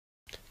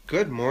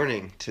Good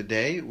morning.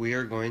 Today we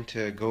are going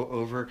to go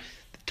over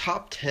the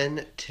top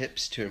 10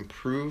 tips to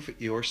improve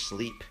your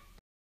sleep.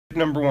 Tip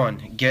number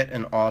 1, get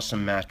an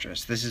awesome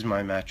mattress. This is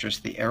my mattress,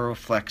 the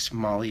Aeroflex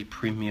Molly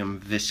Premium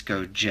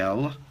Visco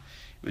Gel.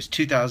 It was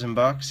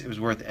 $2,000. It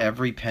was worth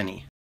every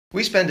penny.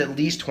 We spend at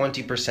least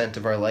 20%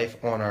 of our life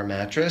on our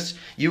mattress.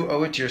 You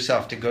owe it to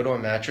yourself to go to a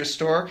mattress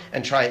store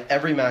and try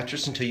every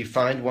mattress until you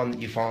find one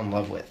that you fall in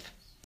love with.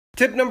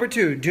 Tip number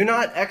 2, do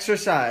not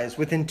exercise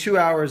within 2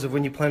 hours of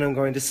when you plan on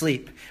going to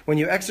sleep. When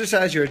you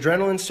exercise, your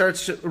adrenaline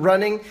starts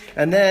running,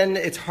 and then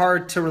it's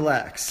hard to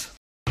relax.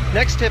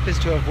 Next tip is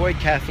to avoid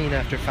caffeine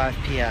after 5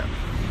 p.m.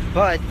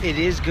 But it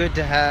is good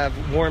to have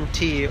warm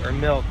tea or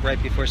milk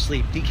right before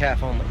sleep,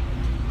 decaf only.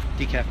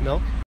 Decaf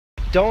milk.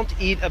 Don't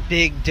eat a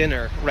big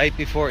dinner right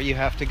before you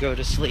have to go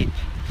to sleep.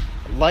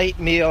 Light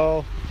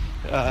meal,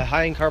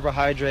 high in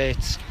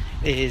carbohydrates,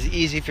 is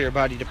easy for your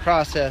body to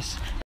process.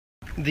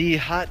 The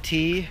hot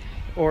tea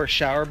or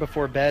shower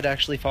before bed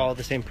actually follow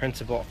the same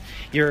principle.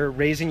 You're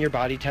raising your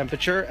body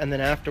temperature, and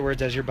then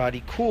afterwards, as your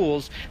body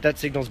cools, that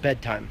signals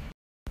bedtime.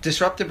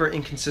 Disruptive or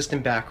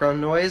inconsistent background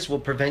noise will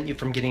prevent you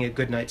from getting a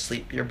good night's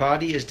sleep. Your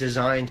body is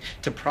designed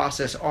to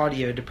process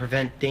audio to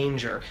prevent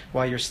danger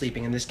while you're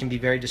sleeping, and this can be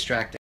very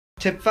distracting.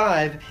 Tip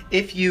 5,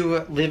 if you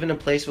live in a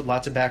place with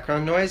lots of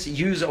background noise,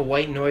 use a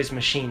white noise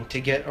machine to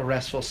get a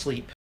restful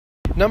sleep.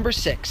 Number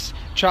 6,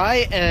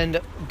 try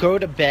and go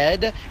to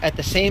bed at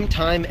the same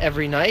time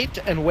every night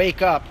and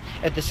wake up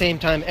at the same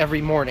time every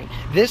morning.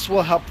 This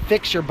will help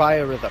fix your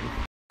biorhythm.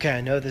 Okay,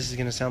 I know this is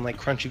going to sound like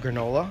crunchy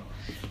granola,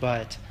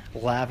 but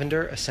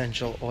lavender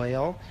essential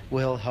oil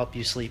will help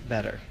you sleep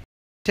better.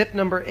 Tip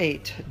number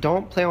 8,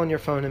 don't play on your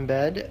phone in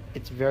bed.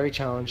 It's very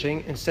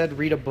challenging. Instead,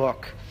 read a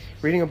book.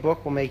 Reading a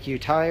book will make you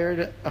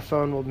tired. A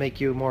phone will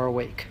make you more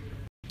awake.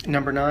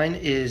 Number 9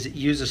 is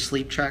use a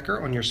sleep tracker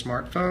on your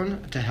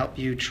smartphone to help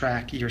you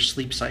track your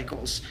sleep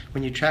cycles.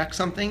 When you track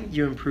something,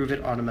 you improve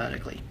it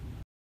automatically.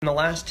 And the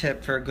last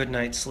tip for a good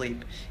night's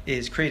sleep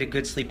is create a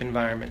good sleep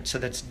environment. So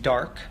that's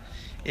dark,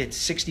 it's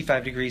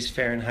 65 degrees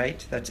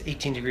Fahrenheit, that's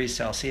 18 degrees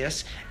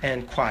Celsius,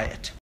 and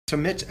quiet. So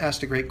Mitch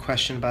asked a great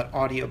question about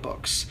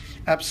audiobooks.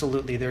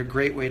 Absolutely, they're a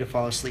great way to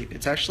fall asleep.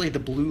 It's actually the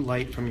blue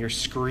light from your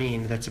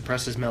screen that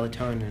suppresses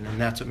melatonin, and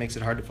that's what makes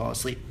it hard to fall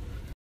asleep.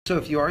 So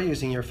if you are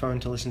using your phone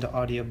to listen to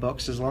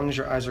audiobooks, as long as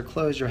your eyes are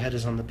closed, your head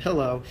is on the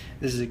pillow,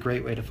 this is a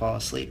great way to fall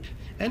asleep.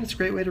 And it's a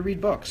great way to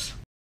read books.